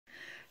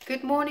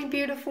Good morning,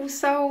 beautiful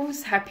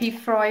souls. Happy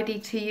Friday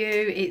to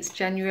you. It's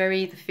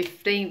January the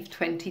 15th,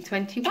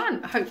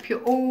 2021. I hope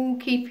you're all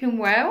keeping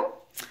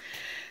well.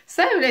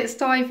 So let's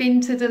dive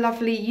into the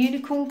lovely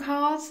unicorn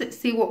cards. Let's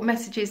see what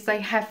messages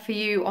they have for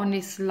you on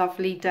this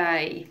lovely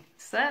day.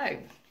 So,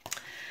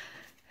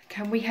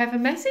 can we have a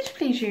message,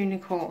 please,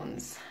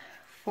 unicorns,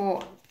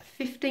 for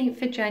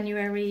 15th of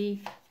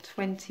January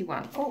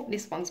 21? Oh,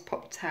 this one's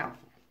popped out.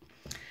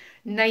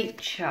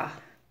 Nature.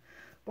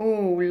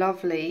 Oh,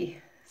 lovely.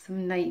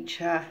 Some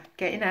nature,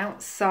 getting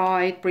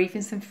outside,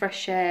 breathing some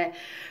fresh air,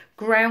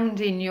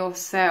 grounding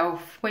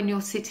yourself when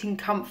you're sitting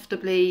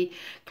comfortably,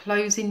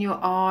 closing your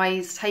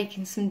eyes,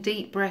 taking some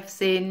deep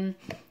breaths in,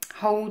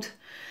 hold.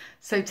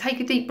 So take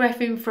a deep breath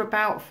in for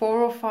about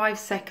 4 or 5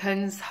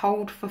 seconds,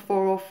 hold for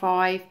 4 or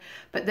 5,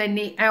 but then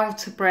the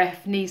outer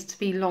breath needs to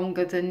be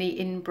longer than the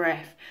in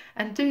breath.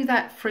 And do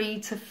that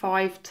 3 to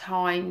 5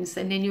 times,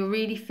 and then you'll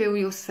really feel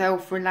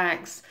yourself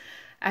relax.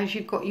 As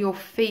you've got your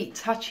feet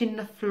touching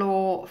the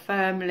floor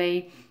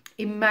firmly,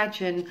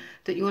 imagine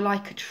that you're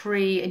like a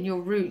tree and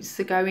your roots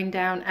are going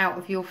down out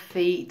of your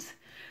feet,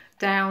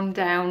 down,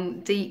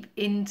 down, deep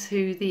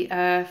into the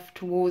earth,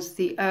 towards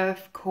the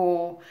earth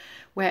core,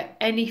 where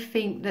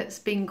anything that's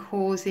been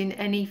causing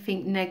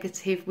anything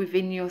negative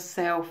within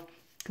yourself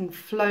can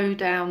flow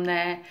down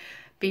there,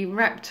 be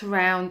wrapped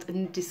around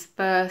and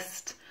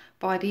dispersed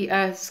by the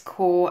earth's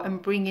core, and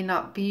bringing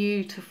up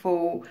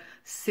beautiful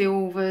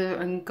silver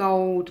and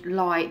gold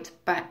light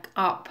back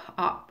up,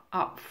 up,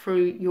 up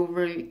through your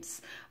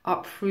roots,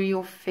 up through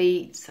your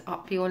feet,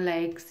 up your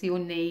legs, your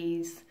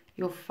knees,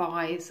 your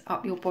thighs,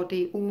 up your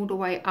body, all the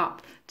way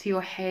up to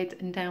your head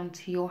and down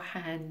to your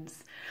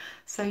hands.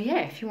 So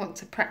yeah, if you want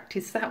to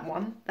practice that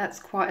one, that's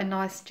quite a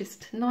nice,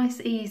 just nice,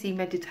 easy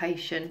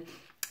meditation.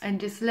 And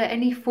just let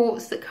any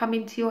thoughts that come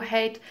into your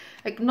head,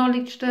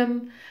 acknowledge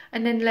them,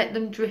 and then let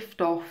them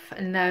drift off,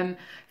 and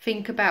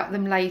think about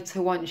them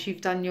later once you've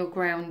done your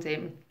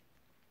grounding.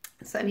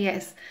 So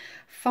yes,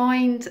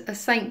 find a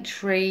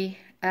sanctuary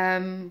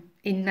in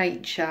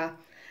nature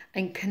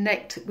and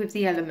connect with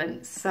the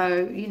elements.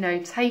 So, you know,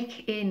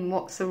 take in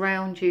what's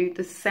around you,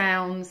 the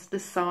sounds, the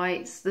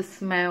sights, the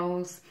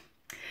smells.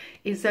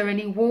 Is there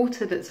any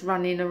water that's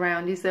running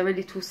around? Is there a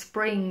little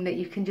spring that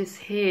you can just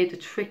hear the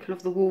trickle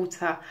of the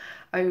water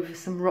over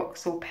some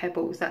rocks or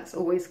pebbles? That's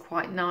always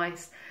quite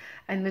nice.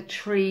 And the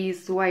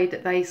trees, the way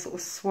that they sort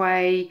of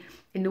sway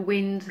in the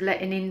wind,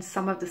 letting in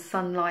some of the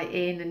sunlight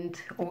in,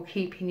 and or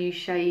keeping you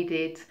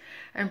shaded,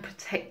 and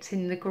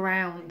protecting the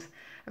ground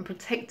and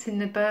protecting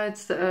the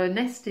birds that are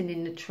nesting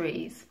in the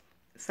trees.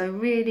 So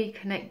really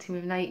connecting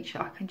with nature.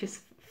 I can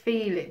just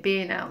feel it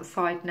being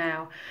outside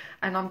now,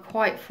 and I'm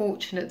quite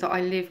fortunate that I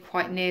live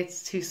quite near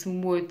to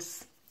some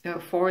woods,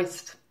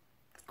 forest.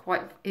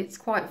 It's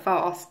quite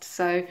vast,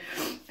 so it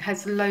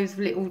has loads of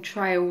little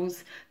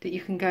trails that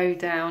you can go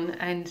down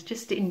and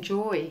just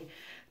enjoy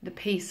the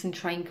peace and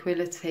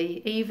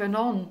tranquility, even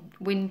on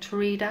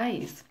wintry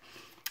days.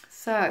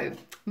 So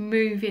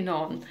moving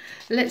on,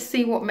 let's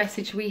see what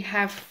message we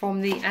have from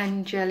the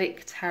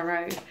Angelic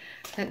Tarot.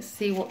 Let's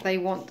see what they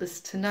want us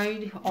to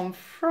know on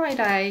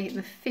Friday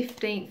the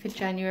 15th of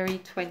January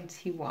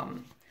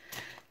 21.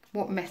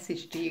 What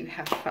message do you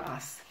have for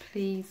us?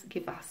 Please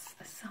give us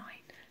a sign.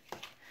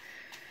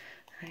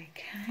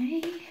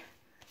 Okay,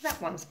 that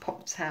one's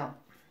popped out.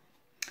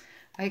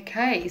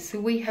 Okay, so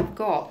we have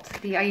got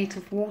the 8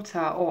 of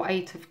Water, or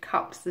 8 of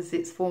Cups as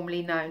it's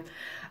formerly known.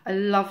 A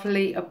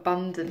lovely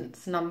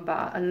abundance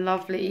number, a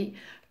lovely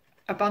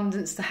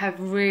abundance to have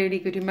really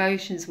good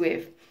emotions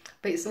with.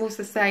 But it's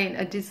also saying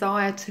a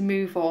desire to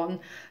move on,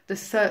 the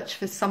search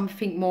for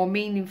something more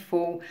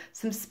meaningful,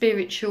 some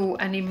spiritual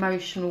and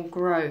emotional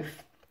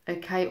growth.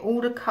 Okay, all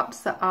the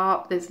cups are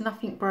up, there's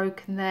nothing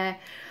broken there.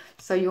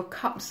 So your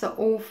cups are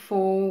all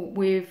full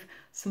with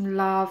some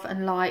love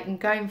and light, and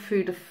going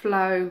through the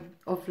flow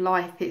of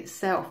life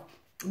itself,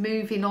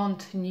 moving on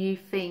to new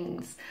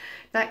things.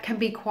 That can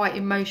be quite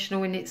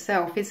emotional in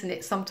itself, isn't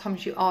it?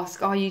 Sometimes you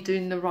ask, are you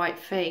doing the right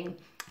thing?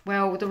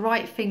 Well, the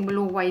right thing will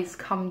always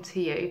come to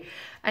you.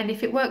 And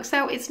if it works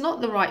out it's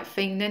not the right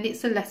thing, then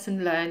it's a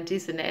lesson learned,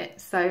 isn't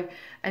it? So,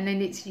 and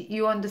then it's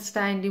you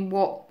understanding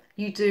what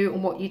you do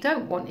and what you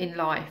don't want in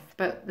life.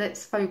 But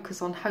let's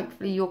focus on,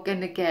 hopefully you're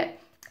going to get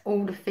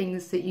all the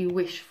things that you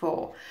wish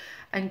for,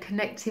 and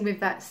connecting with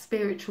that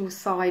spiritual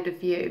side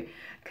of you,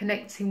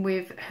 connecting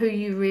with who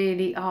you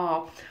really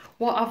are.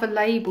 What other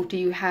label do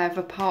you have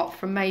apart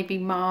from maybe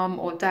mum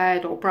or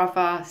dad or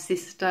brother,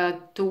 sister,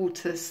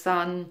 daughter,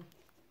 son?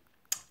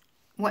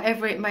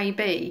 Whatever it may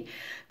be,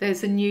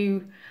 there's a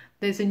new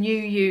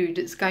you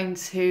that's going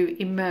to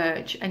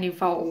emerge and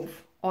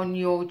evolve on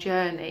your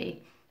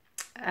journey.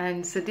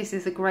 And so this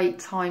is a great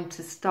time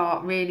to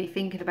start really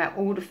thinking about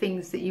all the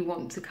things that you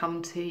want to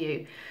come to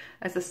you.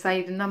 As I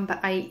say, the number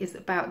 8 is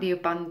about the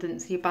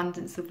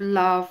abundance of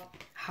love,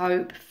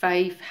 hope,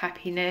 faith,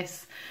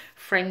 happiness,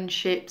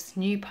 friendships,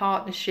 new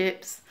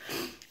partnerships.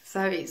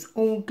 So it's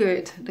all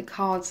good. The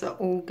cards are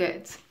all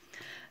good.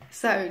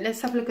 So let's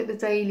have a look at the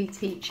daily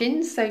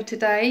teachings. So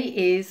today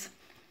is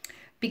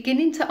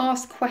Beginning to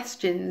ask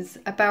questions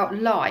about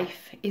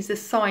life is a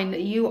sign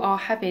that you are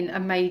having a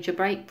major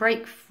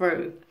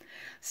breakthrough.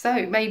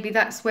 So maybe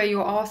that's where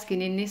you're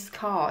asking in this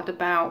card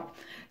about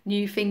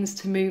new things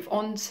to move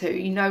on to,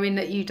 you knowing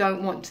that you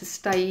don't want to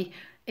stay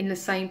in the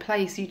same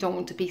place, you don't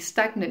want to be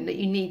stagnant, that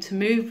you need to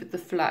move with the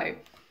flow.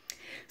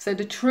 So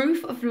the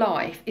truth of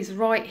life is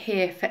right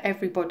here for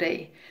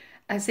everybody,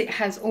 as it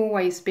has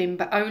always been,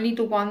 but only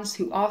the ones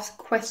who ask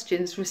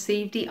questions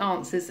receive the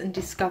answers and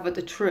discover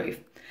the truth.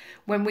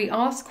 When we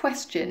ask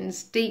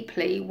questions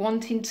deeply,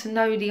 wanting to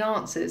know the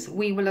answers,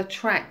 we will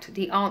attract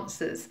the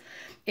answers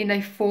in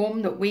a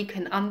form that we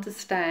can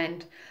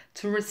understand.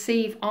 To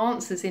receive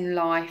answers in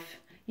life,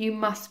 you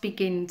must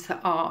begin to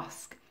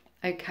ask,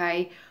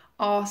 okay?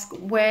 Ask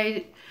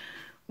where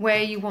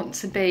you want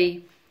to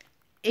be.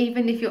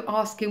 Even if you're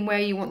asking where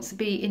you want to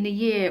be in a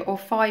year or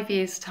 5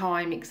 years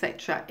time,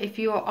 etc. If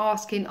you're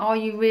asking, are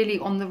you really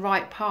on the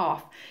right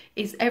path?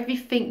 Is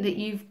everything that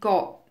you've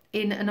got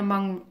in and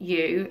among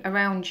you,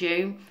 around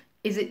you,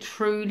 is it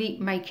truly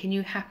making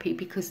you happy?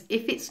 Because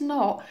if it's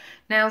not,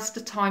 now's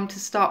the time to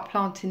start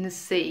planting the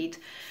seed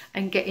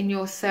and getting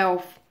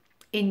yourself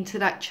into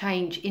that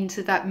change,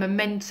 into that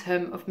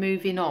momentum of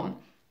moving on.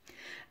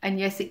 And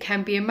yes, it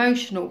can be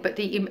emotional, but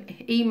the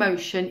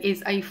emotion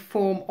is a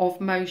form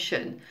of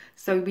motion.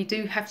 So we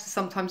do have to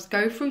sometimes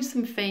go through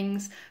some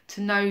things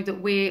to know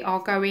that we are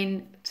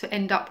going to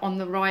end up on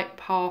the right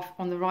path,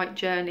 on the right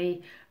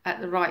journey at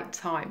the right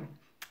time.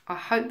 I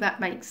hope that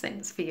makes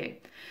sense for you.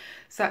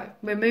 So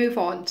we'll move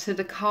on to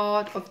the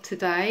card of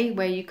today,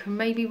 where you can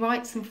maybe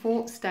write some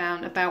thoughts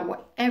down about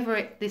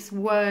whatever this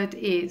word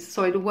is.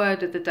 Sorry, the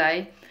word of the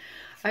day.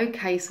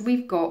 Okay, so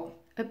we've got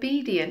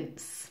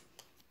obedience.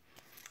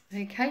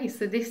 Okay,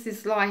 so this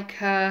is like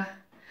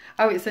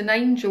it's an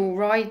angel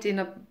riding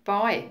a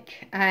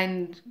bike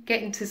and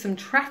getting to some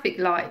traffic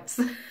lights.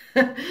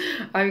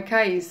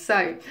 Okay,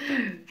 so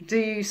do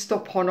you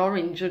stop on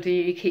orange or do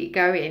you keep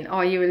going?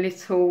 Are you a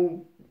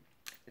little,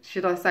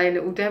 should I say, a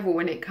little devil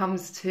when it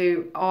comes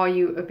to, are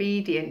you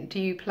obedient? Do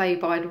you play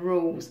by the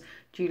rules?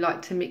 Do you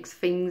like to mix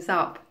things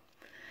up?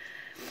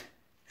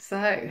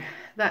 So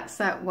that's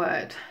that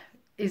word.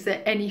 Is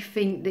there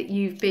anything that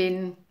you've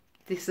been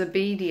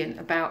disobedient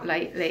about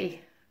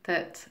lately,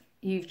 that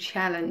you've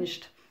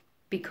challenged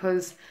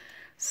because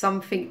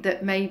something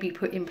that may be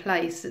put in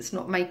place that's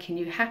not making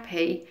you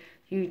happy,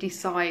 you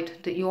decide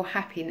that your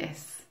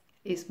happiness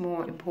is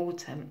more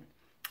important?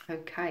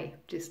 Okay,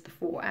 just the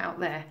thought out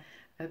there.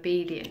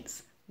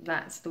 Obedience,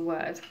 that's the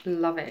word.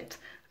 Love it.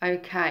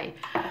 Okay,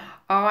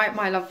 all right,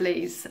 my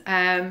lovelies,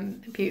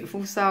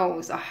 beautiful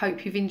souls, I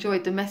hope you've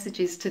enjoyed the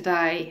messages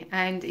today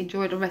and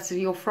enjoyed the rest of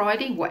your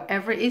Friday,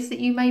 whatever it is that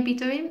you may be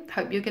doing.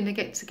 Hope you're going to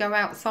get to go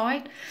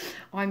outside.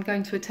 I'm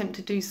going to attempt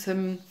to do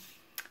some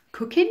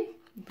cooking.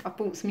 I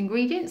bought some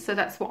ingredients, so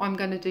that's what I'm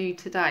going to do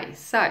today.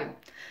 So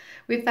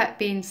with that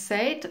being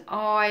said,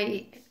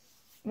 I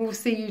will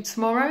see you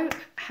tomorrow.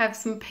 Have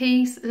some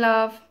peace,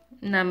 love,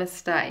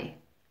 namaste.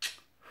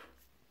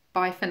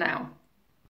 Bye for now.